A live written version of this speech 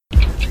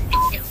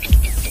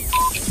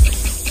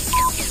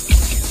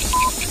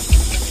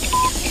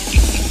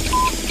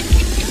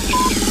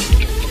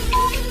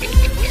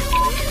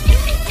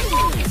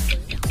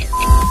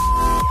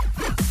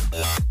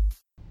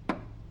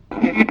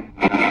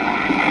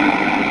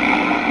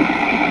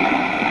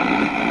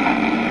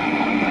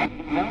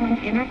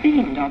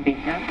intervened on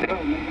behalf of...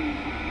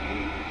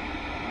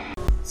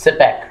 Sit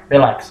back,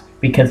 relax,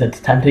 because it's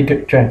time to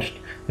get drenched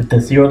with the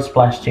Zero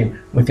Splash Team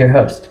with your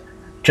host,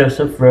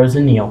 Joseph, Rose,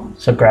 and Neil.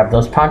 So grab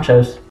those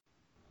ponchos.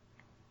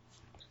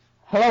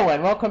 Hello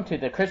and welcome to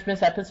the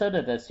Christmas episode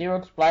of the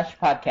Zero Splash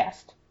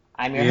Podcast.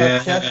 I'm your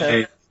host,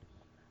 Joseph,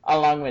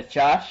 along with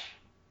Josh.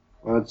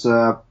 What's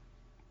up?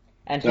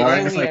 And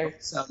Sorry today if I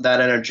don't sound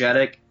that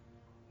energetic.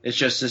 It's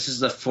just this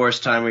is the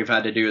fourth time we've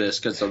had to do this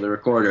because of the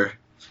recorder.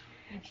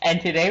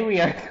 And today we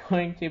are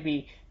going to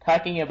be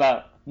talking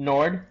about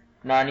Nord,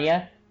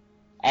 Narnia,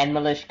 and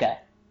Malishka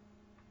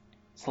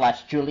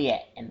 /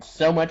 Juliet, and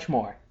so much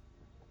more.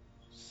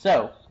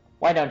 So,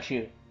 why don't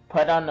you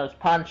put on those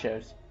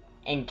ponchos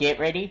and get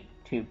ready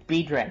to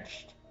be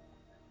drenched.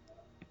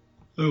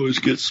 I always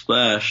get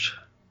splashed.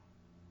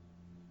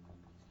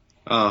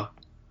 Oh.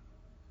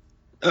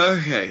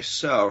 Okay,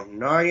 so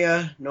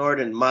Narnia,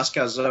 Nord, and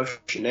Moscow's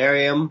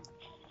Oceanarium.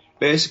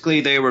 Basically,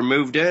 they were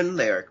moved in.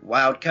 They are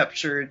wild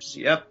captured.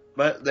 Yep,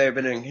 but they've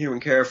been in human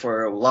care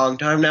for a long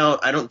time now.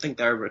 I don't think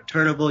they're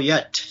returnable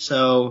yet.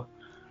 So,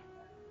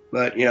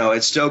 but you know,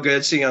 it's still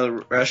good seeing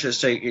how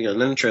Russia's taking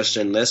an interest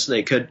in this.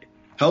 They could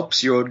help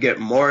SeaWorld get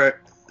more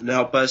and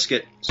help us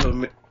get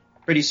some.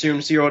 Pretty soon,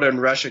 SeaWorld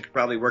and Russia could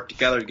probably work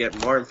together to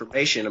get more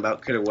information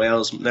about killer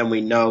whales than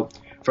we know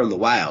from the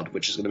wild,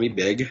 which is going to be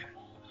big.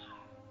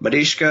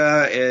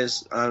 Mariska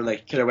is on the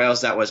killer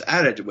whales that was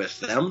added with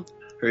them.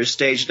 Her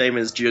stage name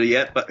is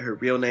Juliet, but her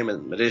real name is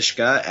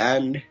Mariska,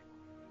 and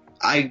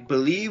I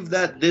believe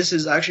that this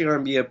is actually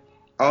going to be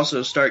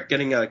also start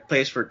getting a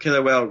place for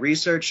killer whale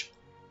research.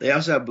 They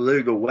also have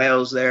beluga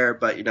whales there,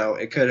 but you know,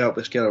 it could help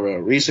with killer whale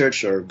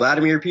research. Or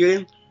Vladimir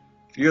Putin,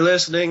 if you're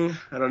listening,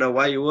 I don't know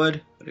why you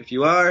would, but if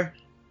you are,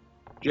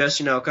 just,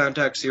 you know,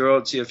 contact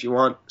SeaWorld, see if you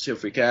want, see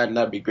if we can,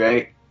 that'd be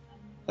great.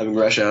 Having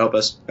Russia help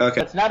us.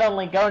 Okay. It's not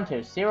only going to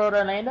SeaWorld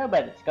Orlando,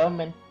 but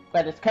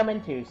it's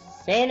coming to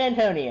San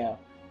Antonio.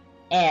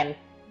 And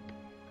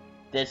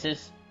this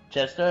is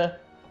just a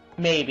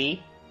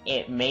maybe.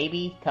 It may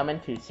be coming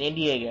to San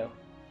Diego,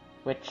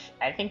 which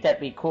I think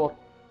that'd be cool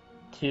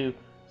to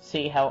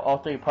see how all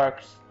three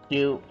parks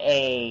do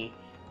a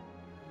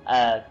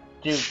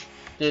do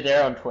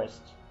their own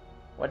twist.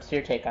 What's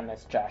your take on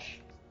this, Josh?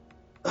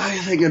 I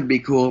think it'd be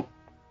cool.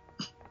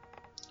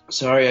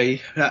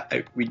 Sorry,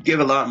 we'd give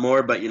a lot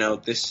more, but you know,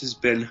 this has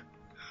been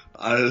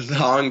a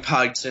long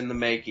podcast in the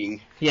making.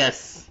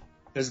 Yes.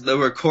 Because the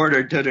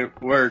recorder didn't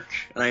work,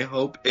 and I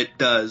hope it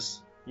does.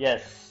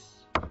 Yes.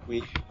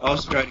 We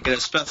also tried to get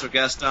a special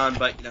guest on,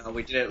 but you know,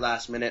 we did it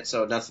last minute,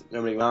 so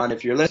nobody on.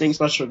 If you're listening,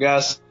 special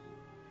guest,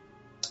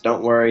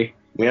 don't worry.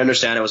 We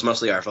understand it was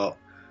mostly our fault.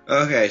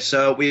 Okay,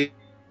 so we've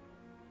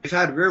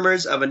had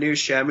rumors of a new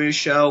Shamu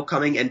show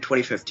coming in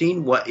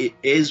 2015. What it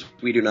is,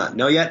 we do not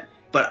know yet.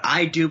 But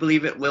I do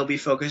believe it will be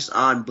focused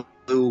on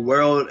Blue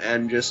World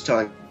and just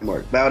telling more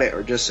about it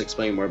or just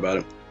explaining more about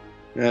it.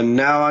 And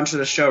now on to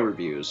the show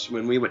reviews.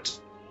 When we went to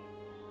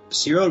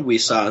SeaWorld, we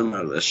saw a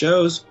lot of the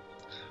shows.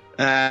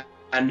 And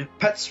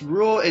Pets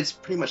Rule is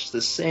pretty much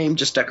the same,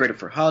 just decorated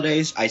for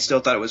holidays. I still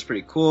thought it was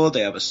pretty cool.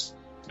 They have a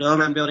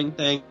snowman building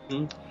thing.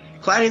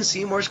 Clyde and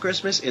Seymour's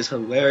Christmas is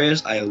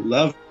hilarious. I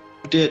loved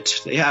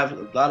it. They have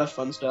a lot of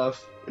fun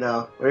stuff. You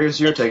know, where's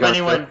your take on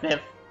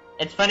it?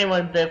 It's funny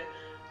when Biff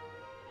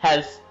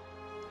has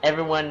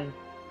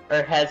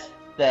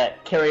the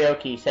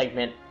karaoke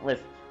segment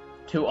with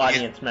two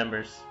audience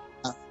members.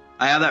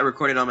 I have that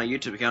recorded on my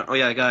YouTube account. Oh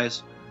yeah,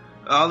 guys.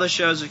 All the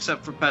shows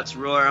except for Pets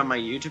Rule are on my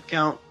YouTube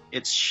account.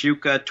 It's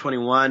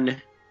Shuka21.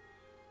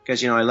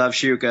 Because, you know, I love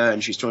Shuka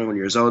and she's 21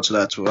 years old, so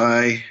that's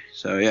why.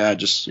 So yeah,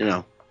 just, you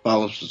know,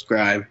 follow,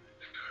 subscribe.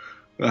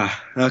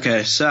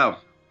 Okay, so.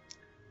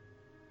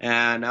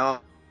 And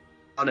now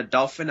on a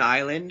Dolphin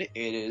Island, it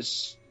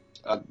is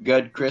a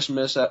good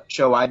Christmas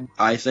show,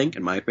 I think,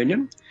 in my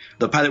opinion.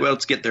 The pilot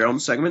whales get their own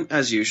segment,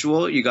 as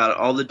usual. You got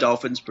all the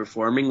dolphins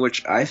performing,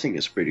 which I think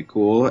is pretty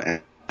cool.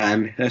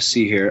 And let's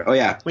see here. Oh,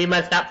 yeah. We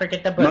must not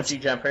forget the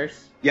bungee jumpers.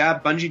 Yeah,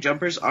 bungee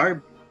jumpers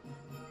are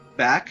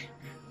back.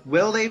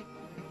 Will they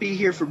be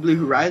here for Blue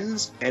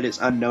Horizons? It is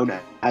unknown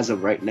as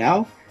of right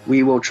now.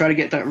 We will try to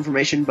get that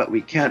information, but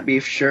we can't be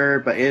sure.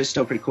 But it is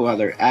still pretty cool how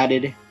they're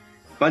added.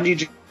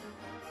 Bungee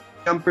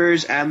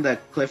jumpers and the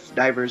cliff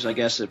divers, I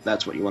guess, if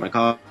that's what you want to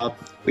call it.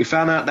 We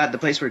found out that the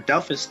place where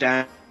Delphis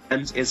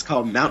stands is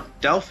called Mount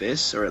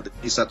Delphis, or at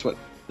least that's what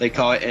they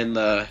call it in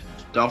the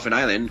Dolphin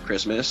Island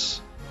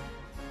Christmas.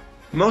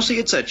 Mostly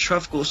it's a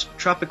tropical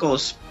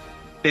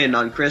spin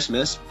on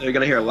Christmas. They're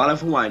going to hear a lot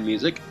of Hawaiian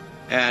music,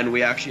 and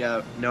we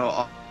actually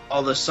know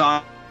all the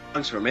songs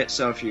from it,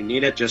 so if you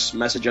need it, just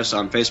message us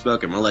on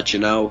Facebook, and we'll let you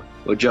know.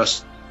 We'll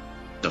just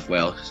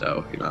well,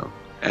 so, you know.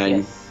 And,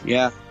 yes.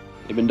 Yeah,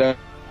 they've been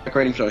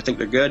decorating, so I think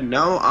they're good.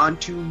 Now on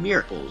to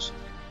Miracles.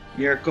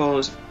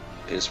 Miracles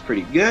is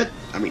pretty good.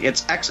 I mean,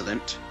 it's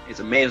excellent. It's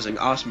amazing,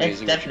 awesome,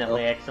 amazing. It's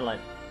definitely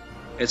excellent.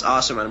 It's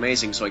awesome and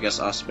amazing, so I guess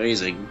awesome,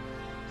 amazing.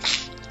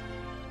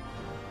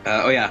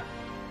 Oh yeah.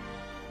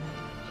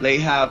 They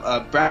have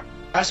a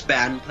brass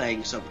band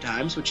playing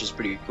sometimes, which is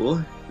pretty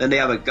cool. Then they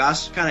have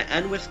a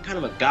end with kind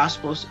of a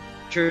gospel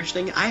church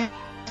thing. I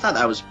thought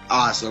that was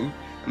awesome.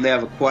 And they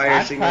have a choir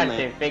I'm singing. trying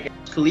to figure.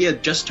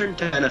 Kalia just turned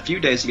 10 a few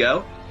days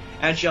ago,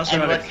 and she also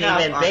And had a what's calf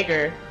even on-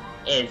 bigger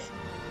is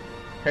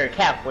her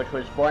calf, which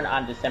was born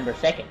on December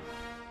 2nd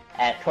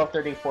at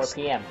 12:34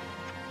 p.m.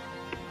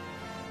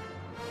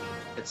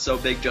 It's so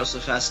big,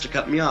 Joseph has to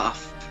cut me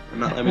off. And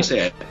not let me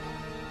say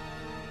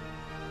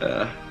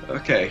it.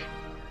 Okay.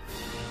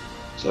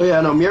 So yeah,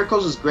 no,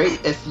 Miracles is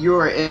great if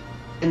you're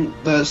in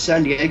the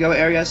San Diego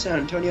area, San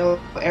Antonio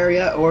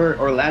area, or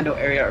Orlando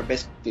area, or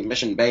basically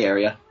Mission Bay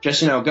area.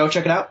 Just, go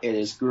check it out. It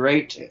is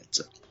great. It's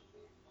an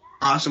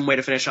awesome way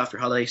to finish off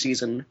your holiday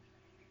season.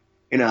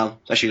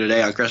 Especially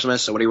today on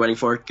Christmas. So what are you waiting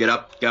for? Get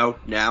up, go,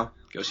 now,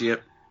 go see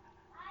it.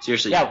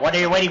 Seriously. Yeah, what are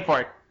you waiting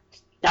for?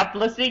 Stop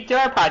listening to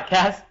our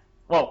podcast.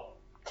 Well,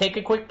 take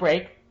a quick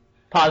break,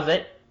 pause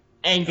it,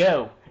 and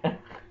go.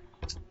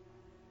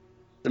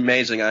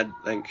 Amazing, I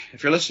think.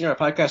 If you're listening to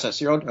our podcast at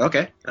Zero,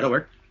 okay, that'll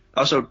work.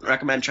 Also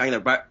recommend trying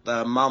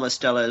the Mama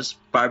Stella's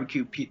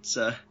barbecue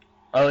pizza.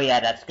 Oh yeah,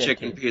 that's good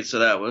Chicken too. pizza,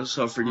 that was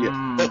so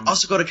freaking good.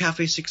 Also go to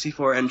Cafe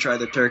 64 and try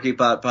the turkey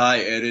pot pie.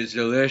 It is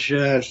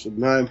delicious.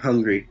 Now I'm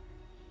hungry.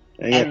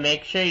 And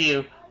make sure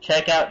you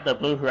check out the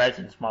Blue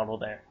Horizons model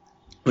there.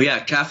 Well, yeah,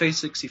 Cafe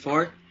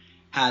 64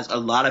 has a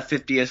lot of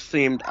 50th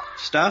themed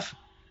stuff.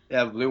 They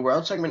have a Blue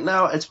World segment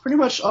now. It's pretty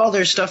much all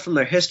their stuff from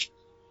their history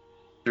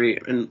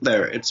in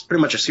there. It's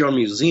pretty much a Zero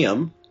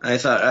museum. I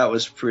thought that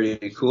was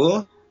pretty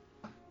cool.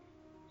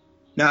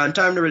 Now, in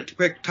time to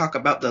quick talk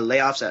about the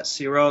layoffs at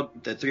Zero,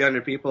 the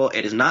 300 people.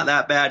 It is not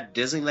that bad.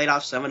 Disney laid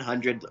off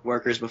 700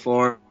 workers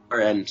before,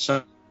 and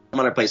some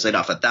other place laid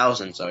off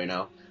 1,000.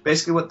 So,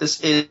 basically what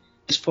this is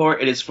for,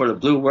 it is for the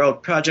Blue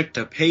World project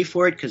to pay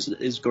for it, because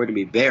it is going to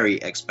be very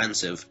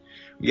expensive.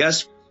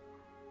 Yes,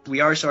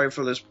 we are sorry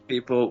for those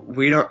people.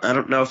 I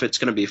don't know if it's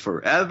going to be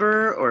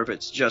forever or if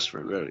it's just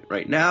for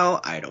right now.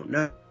 I don't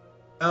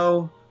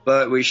know,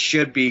 but we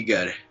should be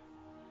good.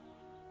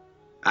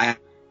 I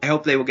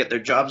hope they will get their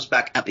jobs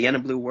back at the end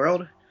of Blue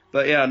World.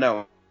 But yeah,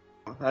 no.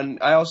 And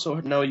I also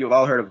know you've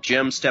all heard of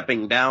Jim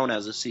stepping down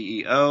as a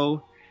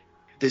CEO.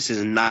 This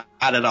is not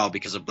at all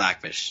because of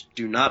Blackfish.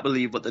 Do not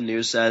believe what the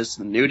news says.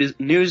 The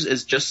news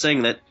is just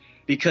saying that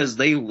because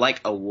they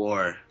like a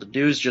war. The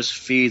news just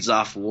feeds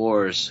off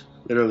wars.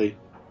 Literally.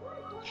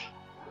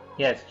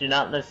 Yes, do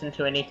not listen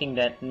to anything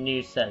that the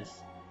news says.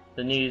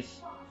 The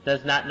news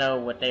does not know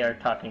what they are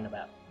talking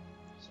about.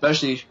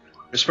 Especially,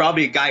 there's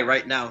probably a guy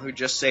right now who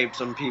just saved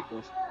some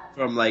people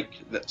from,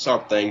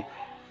 something.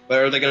 What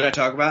are they going to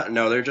talk about?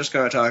 No, they're just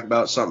going to talk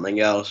about something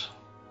else.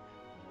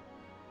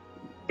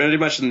 Pretty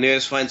much the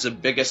news finds the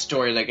biggest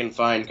story they can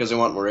find because they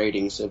want more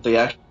ratings. If they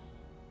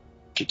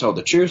actually told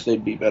the truth,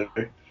 they'd be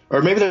better.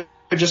 Or maybe they're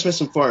just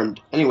misinformed.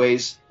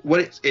 Anyways, what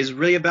it is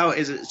really about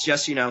is it's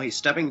just, he's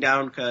stepping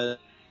down because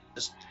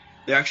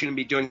they're actually going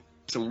to be doing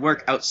some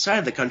work outside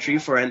of the country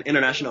for an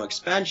international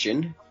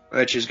expansion,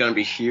 which is going to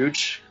be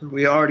huge.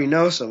 We already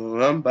know some of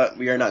them, but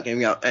we are not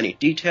giving out any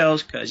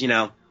details because,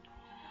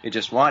 they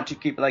just want to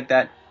keep it like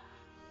that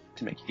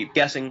to make you keep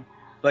guessing.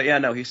 But yeah,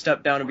 no, he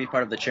stepped down and be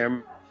part of the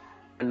chairman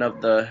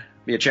of the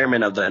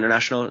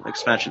international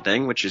expansion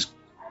thing, which is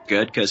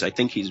good because I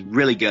think he's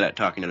really good at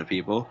talking to the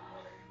people.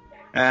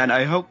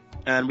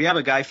 And we have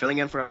a guy filling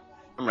in for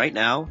him right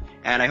now,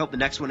 and I hope the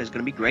next one is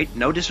going to be great.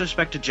 No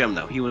disrespect to Jim,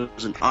 though. He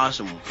was an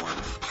awesome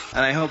one.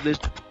 And I hope this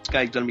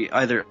guy's going to be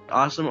either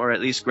awesome or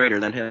at least greater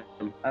than him.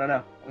 I don't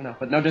know.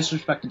 But no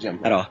disrespect to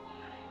Jim at all.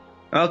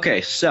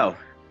 Okay, so,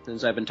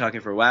 since I've been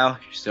talking for a while,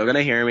 you're still going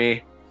to hear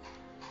me.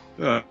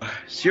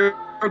 Zero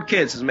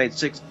Kids has made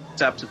 6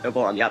 apps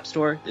available on the App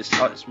Store. This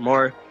is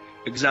more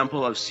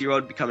example of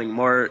Zero becoming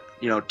more,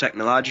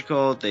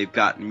 technological. They've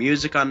got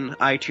music on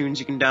iTunes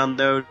you can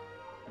download.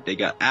 They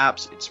got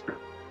apps. It's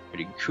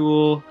pretty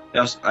cool.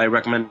 I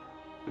recommend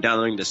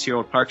downloading the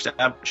SeaWorld Parks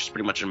app, which is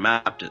pretty much a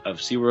map of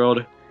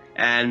SeaWorld.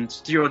 And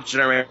SeaWorld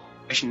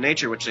Generation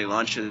Nature, which they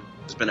launched,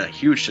 has been a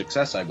huge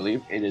success, I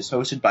believe. It is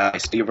hosted by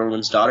Steve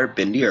Irwin's daughter,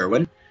 Bindi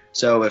Irwin.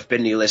 So if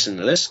Bindi listens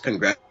to this,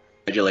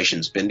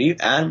 congratulations, Bindi.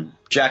 And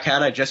Jack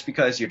Hanna, just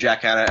because you're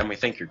Jack Hanna and we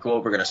think you're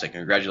cool, we're going to say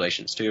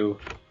congratulations too.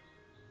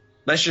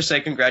 Let's just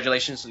say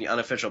congratulations to the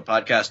unofficial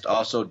podcast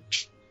also,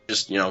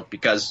 just,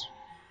 because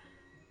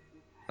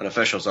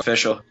unofficial's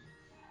official.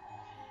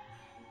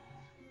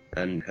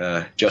 And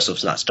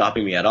Joseph's not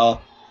stopping me at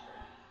all.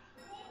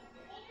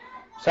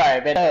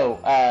 Sorry, but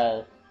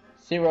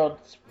SeaWorld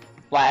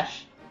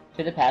Splash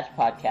to the Past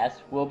podcast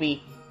will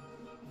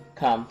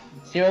become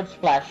SeaWorld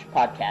Splash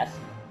podcast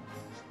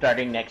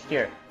starting next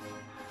year.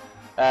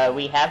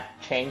 We have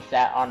changed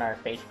that on our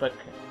Facebook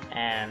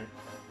and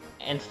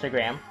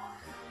Instagram,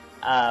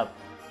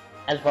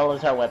 as well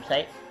as our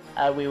website.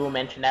 We will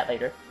mention that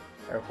later.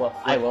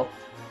 I will.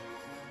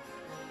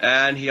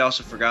 And he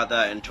also forgot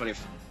that in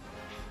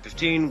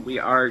 2015, we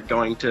are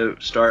going to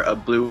start a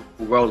Blue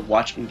World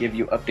Watch and give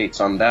you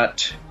updates on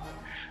that.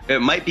 It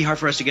might be hard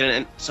for us to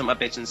get some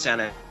updates in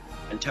San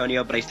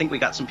Antonio, but I think we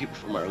got some people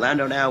from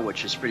Orlando now,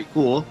 which is pretty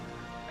cool.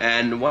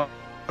 And one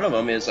of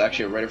them is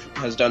actually a writer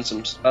has done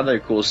some other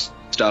cool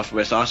stuff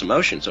with Awesome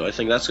Ocean, so I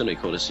think that's going to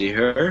be cool to see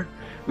her.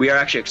 We are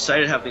actually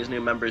excited to have these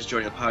new members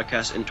joining the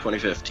podcast in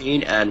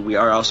 2015, and we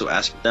are also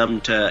asking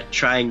them to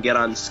try and get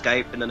on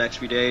Skype in the next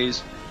few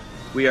days.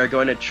 We are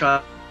going to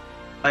try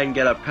and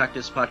get a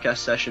practice podcast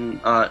session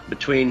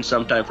between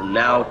sometime from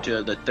now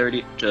to the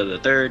 30th or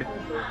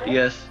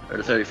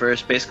the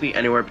 31st, basically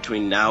anywhere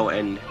between now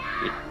and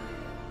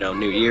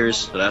New Year's.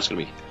 So that's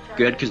going to be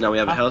good because now we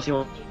have a healthy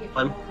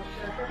one.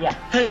 Yeah.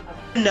 And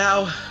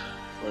now,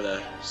 for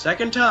the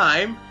second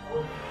time,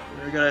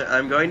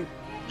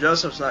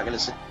 Joseph's not gonna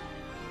sing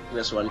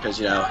this one because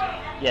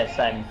Yes,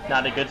 I'm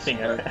not a good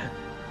singer.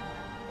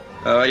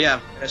 Yeah,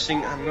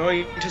 I'm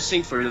going to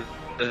sing for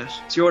the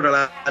Zero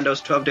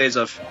Orlando's 12 Days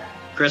of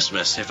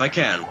Christmas, if I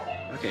can.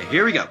 Okay,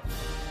 here we go.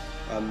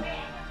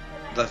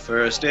 The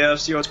first day of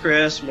Zero's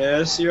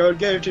Christmas, Zero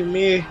gave to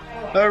me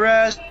a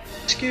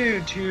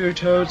rescue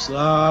two-toed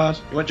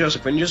sloth. You want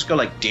Joseph? When you just go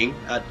like ding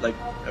at like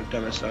every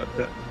time I start.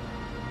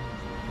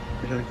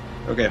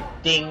 Okay.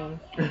 Ding.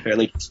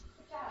 Apparently.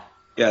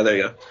 Yeah, there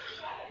you go.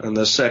 On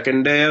the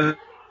second day of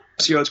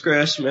Zero's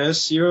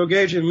Christmas, Zero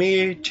gave to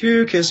me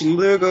 2 kissing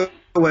blue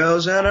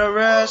whales and a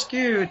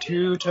rescue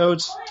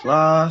two-toed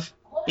sloth.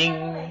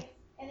 Ding.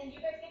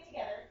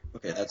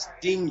 Okay, that's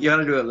ding. You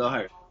gotta do it a little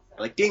higher.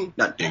 Like ding,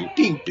 not ding,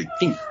 ding, ding,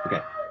 ding.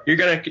 Okay.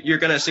 You're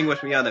gonna sing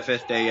with me on the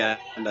 5th day,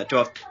 and the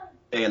 12th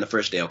day, and the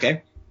 1st day,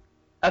 okay?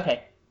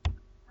 Okay.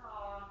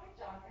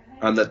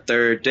 On the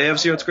 3rd day of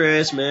Zero's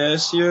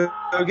Christmas, Zero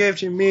gave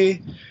to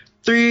me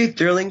 3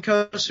 thrilling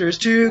coasters,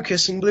 2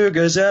 kissing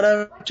belugas, and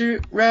a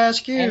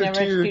rescue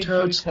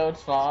two-toed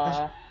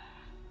sloth.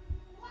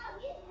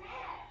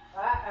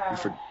 You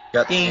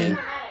forgot Ding.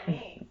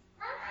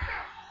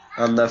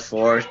 On the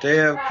 4th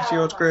day of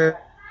Zero's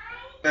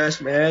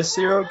Christmas,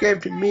 Zero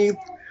gave to me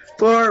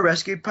 4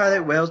 rescued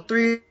pilot whales,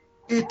 3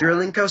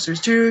 thrilling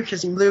coasters, 2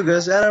 kissing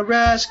belugas, and a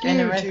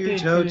rescue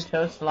two-toed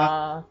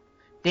sloth.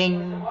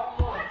 Ding.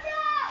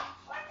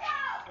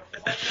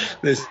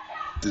 This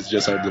is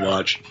just hard to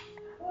watch.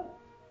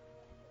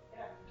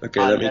 Okay,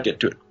 let me get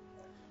to it.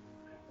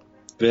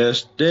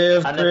 First day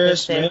of On the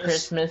 5th day of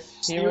Christmas,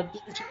 Zero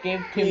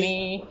gave to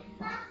me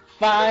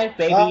 5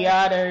 baby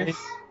otters.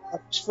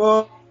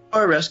 4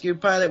 rescued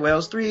pilot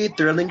whales, 3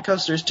 thrilling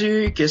coasters,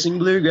 2 kissing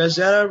belugas,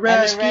 and a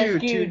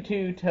rescue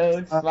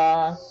two-toed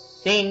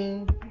sloth.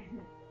 Ding.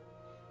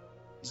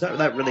 He's not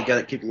that really good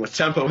at keeping with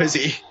tempo, is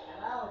he?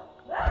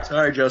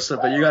 Sorry,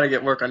 Joseph, but you gotta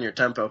get work on your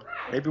tempo.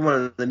 Maybe one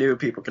of the new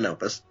people can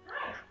help us.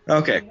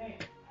 Okay.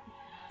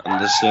 On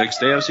the 6th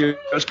day of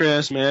Zero's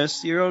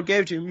Christmas, Zero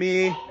gave to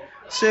me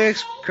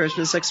 6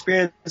 Christmas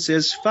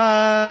experiences,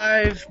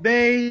 5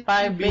 baby.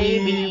 5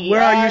 baby.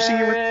 Where are you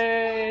singing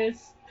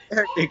with?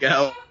 There you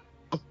go.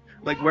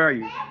 Like, where are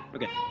you?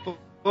 Okay.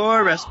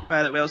 4 rescue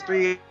pilot whales,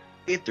 3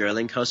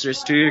 thrilling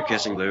coasters, 2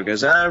 kissing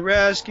belugas, and a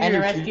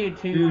rescue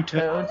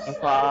two-toed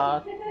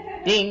sloth.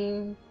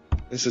 Ding.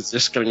 This is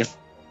just getting.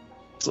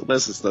 So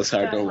this is this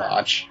hard to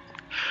watch.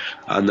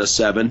 On the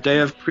 7th day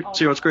of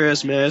Zero's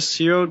Christmas,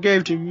 Zero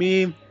gave to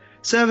me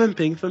 7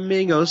 pink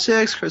flamingos,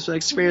 6 Christmas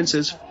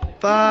experiences,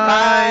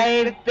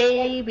 5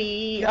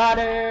 baby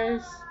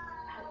otters,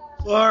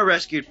 4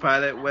 rescued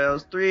pilot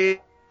whales, 3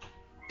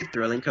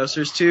 thrilling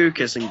coasters, 2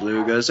 kissing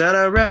belugas, and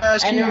a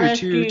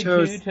rescue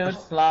two-toed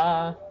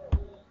sloth.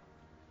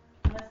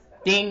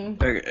 Ding.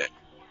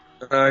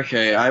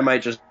 Okay, I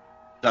might just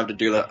have to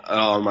do that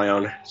on my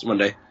own. It's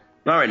Monday.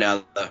 Not right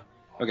now, though.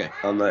 Okay,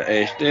 on the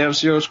 8th day of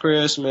Zero's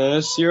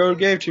Christmas, Zero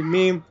gave to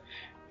me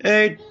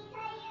 8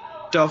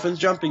 dolphins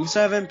jumping,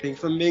 7 pink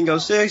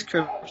flamingos, 6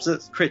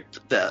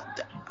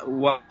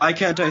 why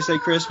can't I say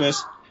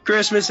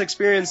Christmas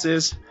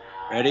experiences.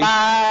 Ready?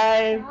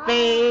 5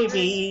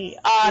 baby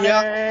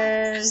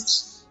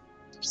otters.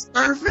 Yep.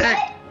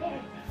 Perfect.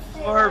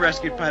 4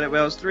 rescued pilot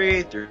whales,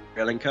 3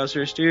 thrilling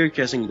coasters, 2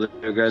 kissing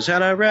belugas,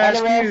 and a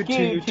rescue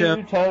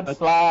two-toed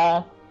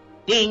sloth.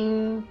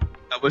 Ding.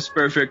 That was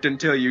perfect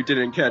until you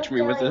didn't catch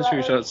me with the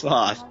two-toed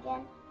sloth.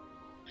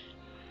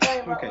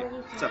 Okay,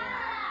 so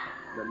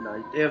the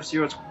 9th day of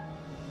Zero's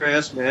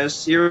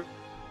Christmas, Zero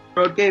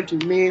gave to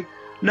me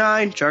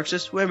 9 sharks a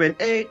swimming,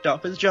 8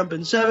 dolphins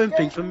jumping, 7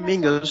 pink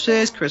flamingos,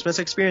 6 Christmas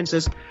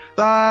experiences,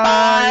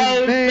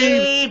 5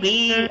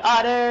 baby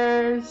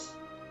otters,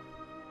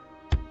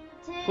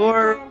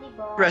 4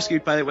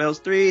 rescued pilot whales,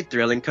 3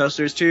 thrilling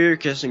coasters, 2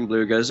 kissing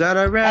belugas, and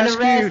a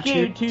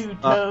rescue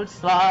two-toed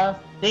sloth.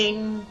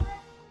 Ding.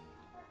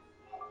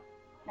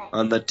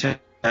 On the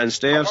 10th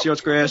day of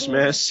Zero's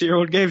Christmas,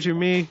 Zero gave to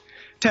me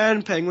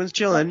 10 penguins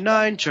chilling,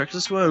 9 sharks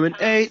a swimming,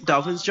 8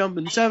 dolphins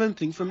jumping, 7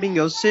 pink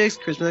flamingos, 6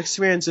 Christmas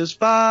experiences,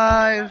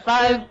 5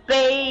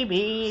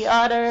 baby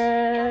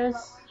otters.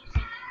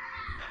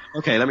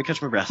 Okay, let me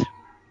catch my breath.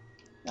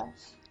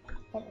 Nice.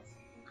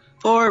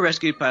 4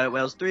 rescued pilot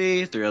whales,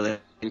 3 thrilling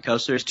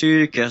coasters,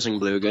 2 kissing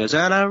belugas,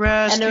 and a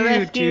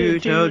rescue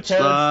two-toed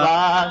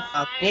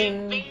sloth.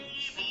 Ding.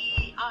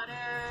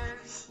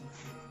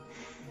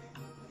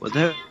 What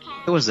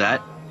was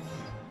that?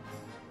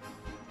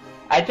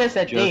 I just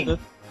said Joseph? ding.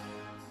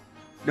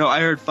 No, I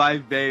heard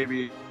 5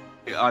 baby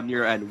on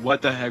your end.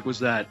 What the heck was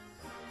that?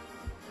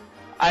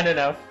 I don't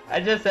know. I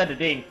just said a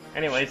ding.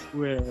 Anyways.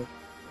 Well,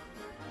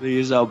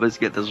 please help us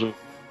get this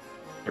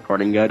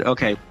recording good.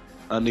 Okay,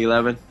 on the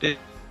 11th day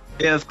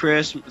of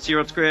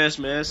Zero's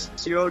Christmas,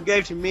 Zero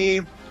gave to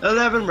me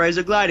 11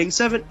 razor gliding,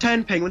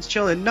 10 penguins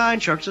chilling, 9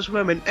 sharks are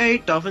swimming,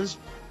 8 dolphins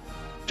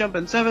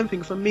jumping, 7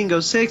 pink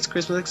flamingos, 6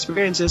 Christmas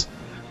experiences,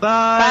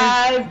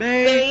 5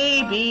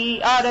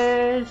 baby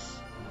otters.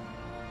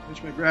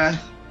 Catch my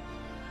breath.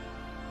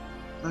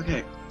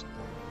 Okay.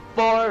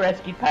 4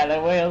 rescued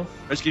pilot whales.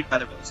 Rescued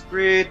pilot whales.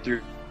 3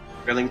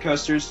 thrilling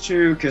coasters.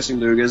 2 kissing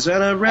belugas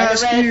and a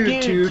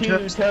rescue. 2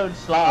 toad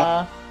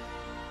sloth.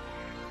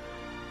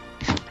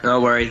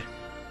 Don't worry.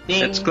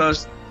 Ding. It's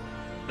close.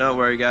 Don't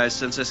worry, guys.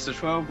 Since it's the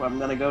 12, I'm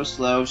gonna go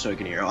slow so I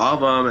can hear all of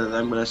them, and then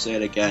I'm gonna say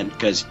it again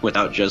because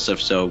without Joseph,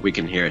 so we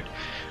can hear it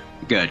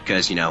good.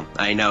 Because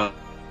I know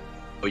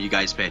you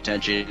guys pay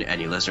attention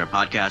and you listen to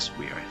our podcast.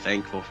 We are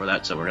thankful for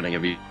that, so we're gonna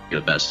give you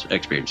the best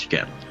experience you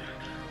can.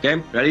 Okay,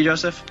 ready,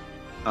 Joseph?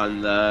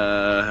 On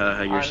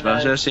the you're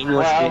supposed to sing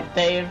with me.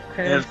 Day of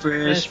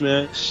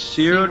Christmas.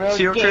 Zero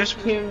gave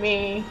Christmas. to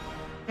me.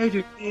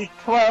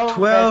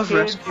 12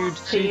 rescued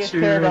sea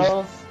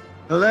turtles.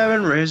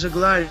 11 razor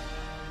gliding.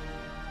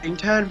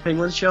 10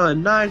 penguins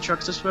chilling. 9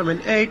 sharks are swimming.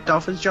 8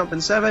 dolphins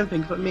jumping. 7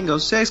 pink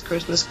flamingos. 6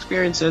 Christmas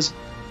experiences.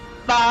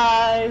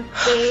 5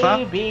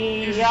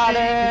 baby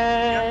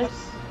otters.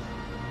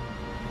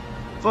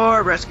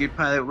 4 rescued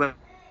pilot whales.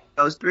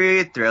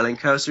 3 thrilling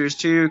coasters.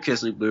 2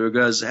 kissing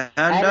belugas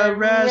and a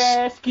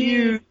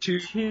rescue.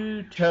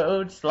 2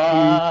 toad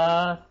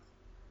sloth.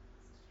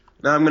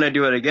 Now I'm gonna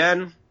do it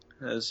again,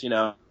 as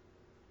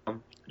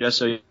just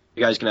so you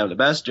guys can have the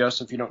best.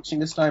 Joseph, if you don't sing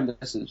this time,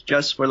 this is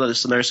just for the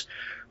listeners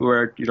who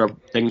are,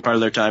 taking part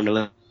of their time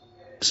to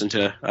listen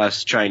to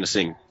us trying to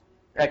sing.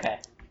 Okay.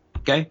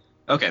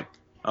 Okay.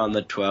 On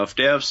the 12th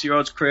day of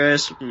Zero's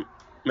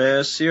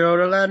Christmas, Zero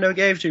Orlando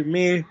gave to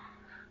me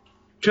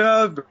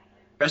 12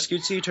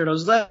 rescued sea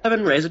turtles,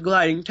 11 razor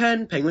gliding,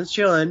 10 penguins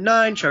chilling,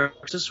 9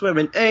 sharks are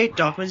swimming, 8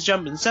 dolphins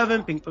jumping,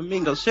 7 pink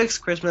flamingos, 6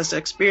 Christmas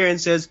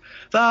experiences,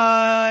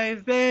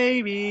 5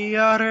 baby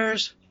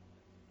otters.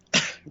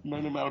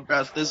 I'm out of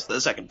breath. This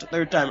is the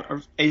third time,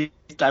 or 8th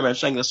time I've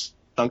sang this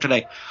song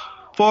today.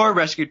 4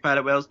 rescued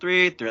pilot whales,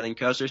 3 thrilling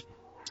coasters,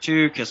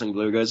 2 kissing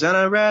belugas, and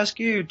a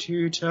rescue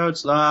 2 toad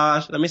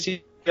sloths. Let me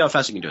see how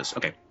fast you can do this.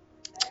 Okay.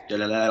 I'm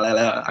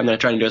gonna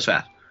try and do this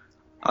fast.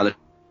 On the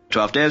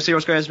 12th day of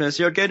Zero's Christmas,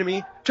 Zero gave to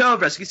me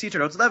 12 rescued sea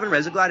turtles, 11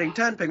 razor gliding,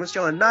 10 penguins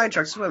chilling, 9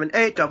 sharks swimming,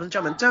 8 dolphins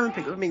jumping, 7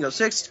 pink flamingos,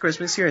 6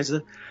 Christmas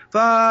experiences,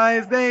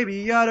 5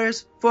 baby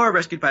otters, 4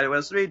 rescued pilot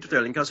whales, 3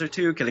 thrilling coasters,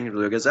 2 killing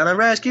belugas, and a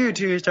rescue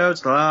 2 toad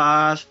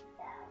sloths.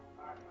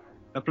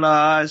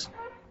 Applause.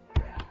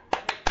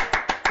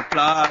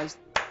 Applause.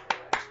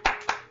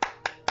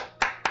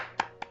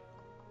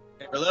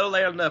 Okay, we're a little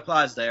late on the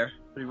applause there.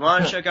 But if you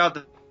want to check out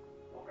the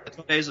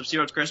 12 days of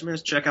Zero's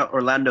Christmas, check out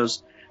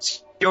Orlando's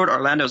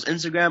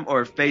Instagram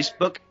or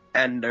Facebook,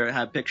 and they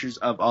have pictures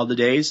of all the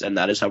days, and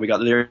that is how we got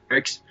the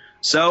lyrics.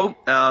 So,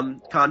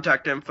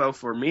 contact info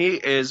for me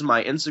is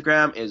my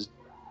Instagram is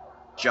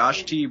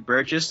Josh T.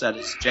 Burgess, that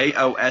is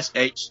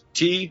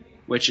JOSHT,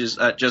 which is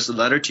just the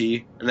letter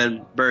T, and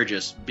then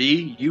Burgess,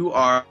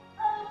 BURGESS,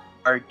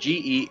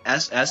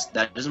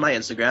 that is my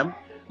Instagram.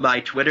 My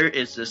Twitter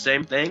is the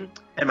same thing,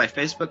 and my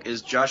Facebook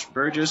is Josh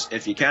Burgess.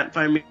 If you can't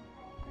find me,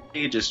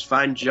 just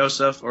find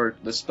Joseph or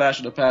the Splash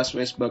of the Past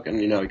Facebook,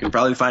 and you can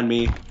probably find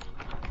me.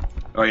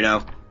 Or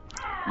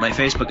my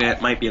Facebook,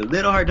 it might be a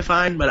little hard to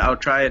find, but I'll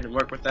try it and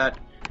work with that.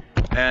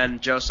 And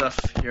Joseph,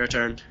 your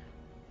turn.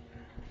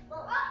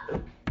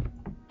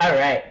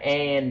 Alright,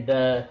 and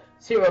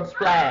Zero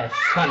Splash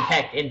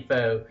contact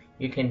info.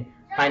 You can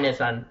find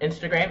us on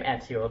Instagram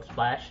at Zero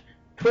Splash,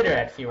 Twitter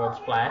at Zero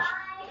Splash,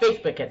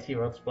 Facebook at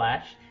Zero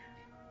Splash,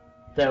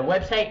 the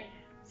website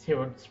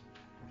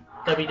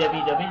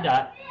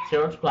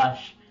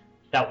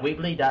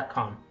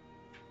www.zerosplash.weebly.com.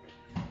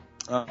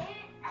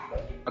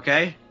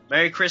 Okay.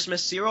 Merry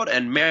Christmas, Zero,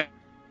 and Merry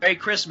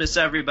Christmas,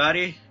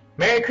 everybody.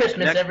 Merry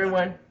Christmas,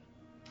 everyone.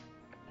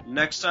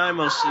 Next time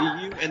we'll see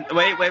you. And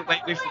wait,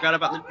 we forgot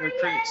about the new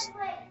recruits.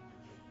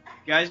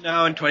 You guys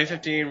know in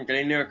 2015 we're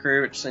getting new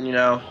recruits, and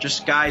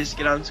just guys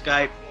get on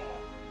Skype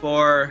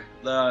for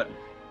the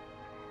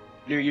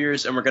New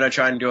Year's, and we're gonna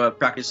try and do a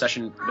practice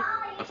session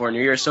before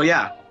New Year's. So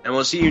yeah, and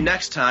we'll see you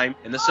next time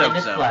in the Soap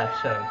Zone.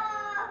 Splash Zone.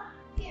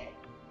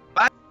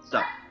 Bye.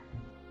 Stop.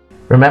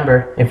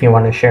 Remember, if you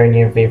want to share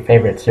any of your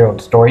favorite Zero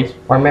stories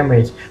or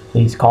memories,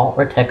 please call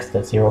or text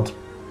the Zero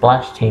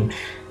Splash team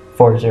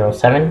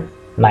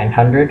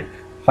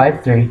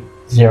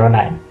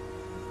 407-900-5309.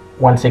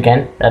 Once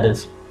again, that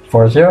is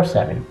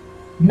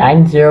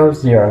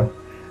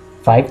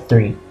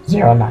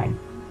 407-900-5309.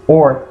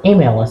 Or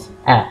email us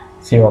at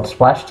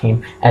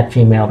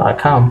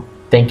zerosplashteam@gmail.com.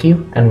 Thank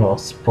you, and we'll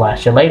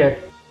splash you later.